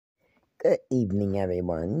Good evening,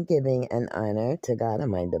 everyone. Giving an honor to God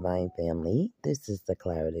and my divine family. This is the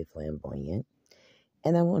Clarity Flamboyant,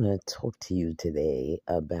 and I want to talk to you today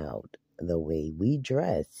about the way we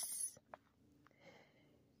dress.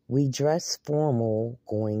 We dress formal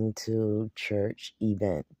going to church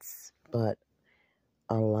events, but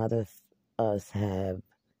a lot of us have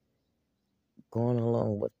gone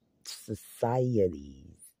along with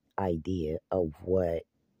society's idea of what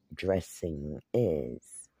dressing is.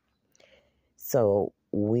 So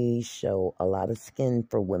we show a lot of skin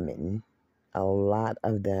for women. A lot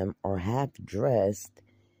of them are half dressed,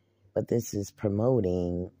 but this is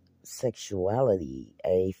promoting sexuality.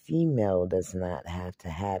 A female does not have to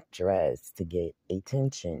half dress to get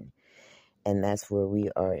attention. And that's where we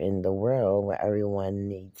are in the world, where everyone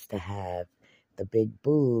needs to have the big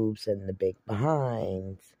boobs and the big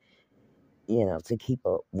behinds, to keep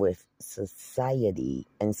up with society.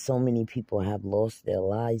 And so many people have lost their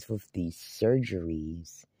lives with these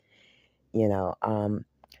surgeries.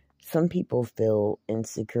 Some people feel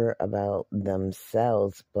insecure about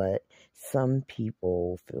themselves, but some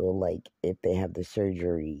people feel like if they have the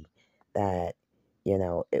surgery that,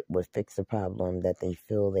 it would fix a problem that they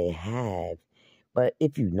feel they have. But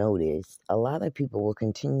if you notice, a lot of people will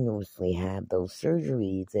continuously have those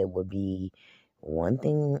surgeries. It would be one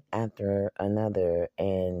thing after another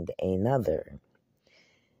and another.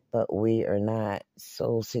 But we are not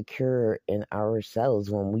so secure in ourselves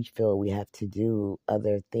when we feel we have to do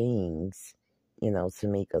other things, to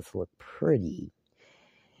make us look pretty.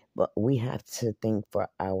 But we have to think for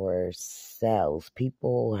ourselves.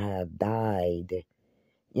 People have died,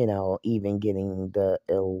 even getting the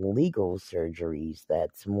illegal surgeries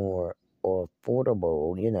that's more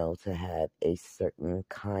affordable, to have a certain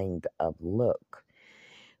kind of look.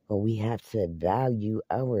 But we have to value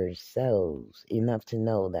ourselves enough to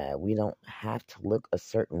know that we don't have to look a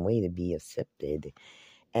certain way to be accepted.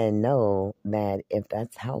 And know that if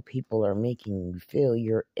that's how people are making you feel,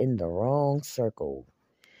 you're in the wrong circle.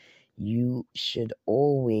 You should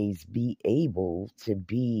always be able to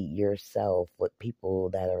be yourself with people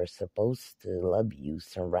that are supposed to love you,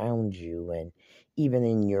 surround you, and even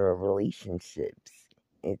in your relationships,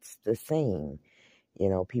 it's the same.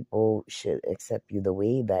 People should accept you the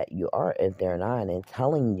way that you are. If they're not, and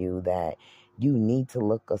telling you that you need to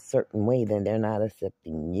look a certain way, then they're not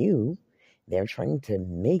accepting you. They're trying to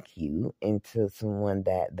make you into someone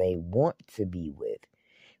that they want to be with,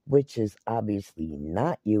 which is obviously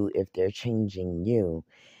not you if they're changing you.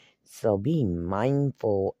 So be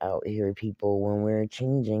mindful out here, people, when we're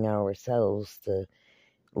changing ourselves to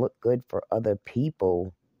look good for other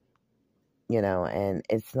people, and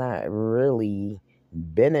it's not really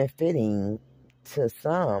benefiting to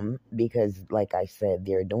some because, like I said,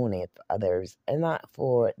 they're doing it for others and not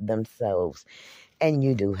for themselves. And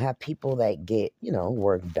you do have people that get,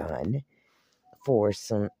 work done for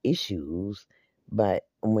some issues, but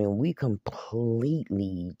when we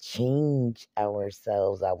completely change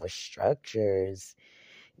ourselves, our structures,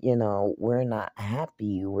 we're not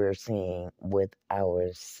happy, we're saying, with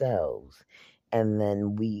ourselves. And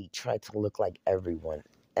then we try to look like everyone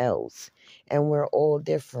else. And we're all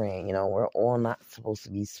different, we're all not supposed to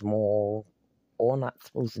be small, all not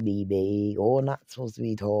supposed to be big, all not supposed to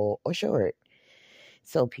be tall or short.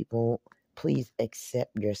 So people, please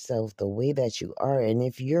accept yourself the way that you are. And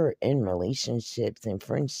if you're in relationships and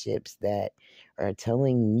friendships that are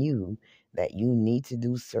telling you that you need to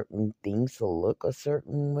do certain things to look a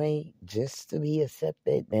certain way just to be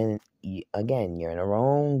accepted, then again, you're in the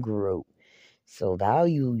wrong group. So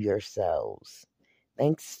value yourselves.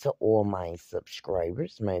 Thanks to all my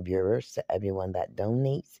subscribers, my viewers, to everyone that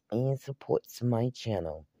donates and supports my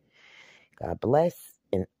channel. God bless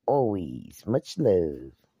and always much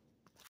love.